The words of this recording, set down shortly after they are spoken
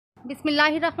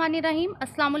Bismillahirrahmanirrahim.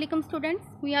 Assalamu alaikum students.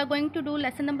 We are going to do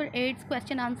lesson number 8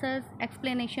 question answers,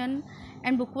 explanation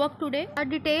and bookwork today. A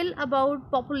detail about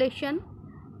population,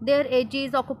 their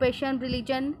ages, occupation,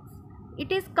 religion.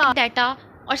 It is called data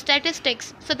or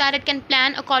statistics so that it can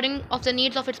plan according of the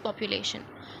needs of its population.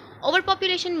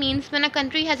 Overpopulation means when a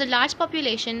country has a large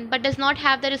population but does not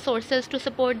have the resources to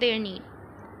support their need.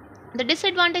 The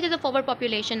disadvantages of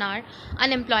overpopulation are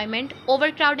unemployment,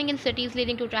 overcrowding in cities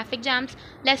leading to traffic jams,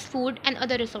 less food and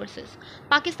other resources.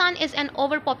 Pakistan is an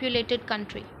overpopulated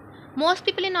country. Most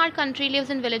people in our country lives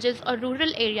in villages or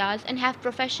rural areas and have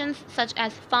professions such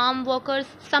as farm workers.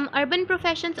 Some urban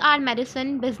professions are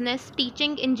medicine, business,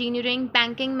 teaching, engineering,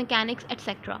 banking, mechanics,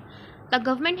 etc. The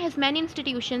government has many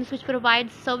institutions which provide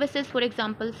services, for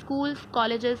example, schools,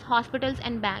 colleges, hospitals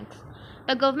and banks.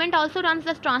 The government also runs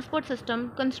the transport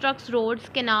system, constructs roads,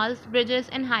 canals, bridges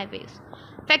and highways.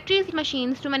 Factories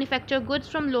machines to manufacture goods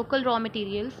from local raw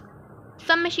materials.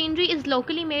 Some machinery is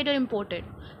locally made or imported.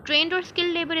 Trained or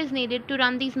skilled labor is needed to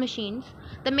run these machines.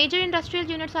 The major industrial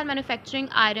units are manufacturing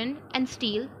iron and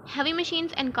steel, heavy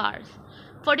machines and cars,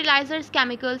 fertilizers,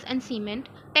 chemicals and cement,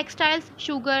 textiles,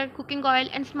 sugar, cooking oil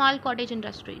and small cottage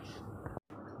industries.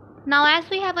 Now as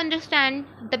we have understand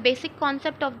the basic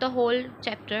concept of the whole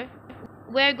chapter,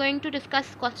 we are going to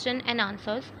discuss question and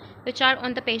answers which are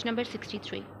on the page number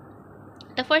 63.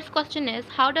 The first question is,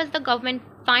 how does the government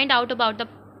find out about the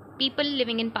people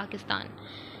living in Pakistan?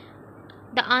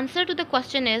 The answer to the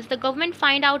question is, the government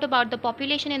find out about the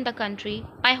population in the country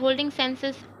by holding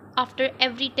census after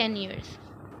every 10 years.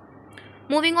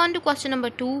 Moving on to question number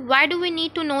 2, why do we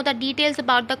need to know the details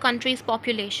about the country's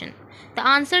population? The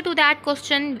answer to that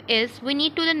question is, we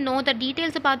need to know the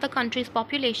details about the country's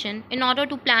population in order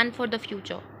to plan for the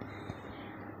future.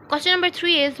 Question number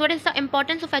 3 is, what is the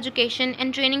importance of education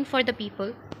and training for the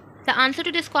people? The answer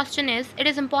to this question is, it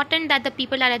is important that the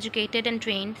people are educated and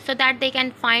trained so that they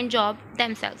can find job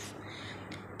themselves.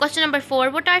 Question number 4,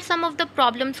 what are some of the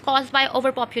problems caused by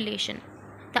overpopulation?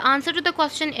 The answer to the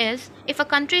question is, if a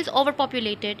country is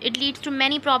overpopulated, it leads to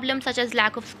many problems such as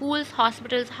lack of schools,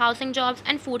 hospitals, housing, jobs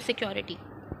and food security.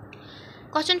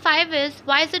 Question 5 is,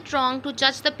 why is it wrong to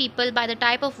judge the people by the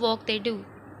type of work they do?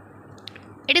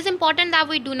 It is important that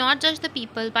we do not judge the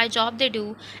people by job they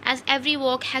do, as every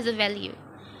work has a value.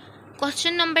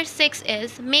 Question number 6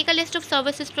 is, make a list of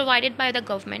services provided by the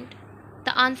government.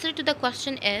 The answer to the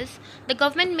question is, the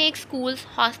government makes schools,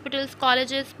 hospitals,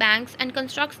 colleges, banks and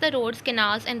constructs the roads,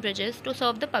 canals and bridges to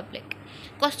serve the public.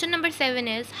 Question number 7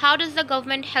 is, how does the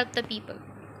government help the people?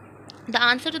 The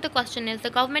answer to the question is,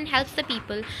 the government helps the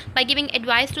people by giving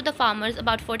advice to the farmers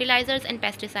about fertilizers and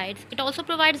pesticides. It also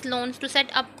provides loans to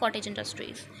set up cottage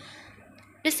industries.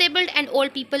 Disabled and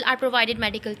old people are provided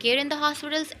medical care in the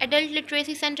hospitals. Adult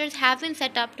literacy centers have been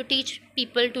set up to teach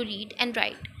people to read and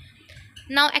write.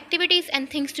 Now activities and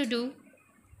things to do.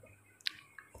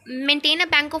 Maintain a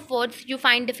bank of words you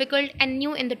find difficult and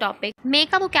new in the topic.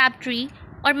 Make a vocabulary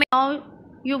or now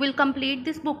you will complete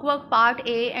this bookwork part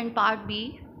A and part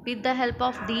B with the help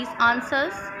of these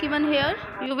answers given here.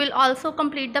 You will also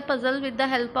complete the puzzle with the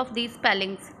help of these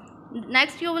spellings.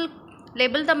 Next you will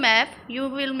label the map. You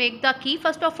will make the key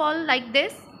first of all like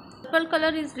this. Purple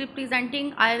color is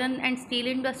representing iron and steel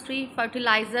industry,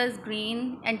 fertilizers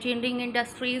green, engineering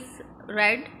industries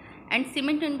red and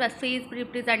cement industry is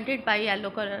represented by yellow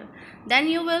color. Then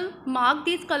you will mark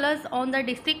these colors on the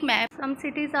district map. Some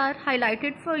cities are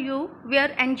highlighted for you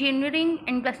where engineering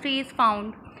industry is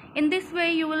found. In this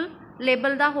way you will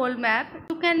label the whole map.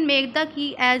 You can make the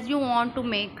key as you want to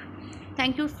make.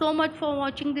 Thank you so much for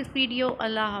watching this video.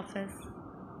 Allah Hafiz.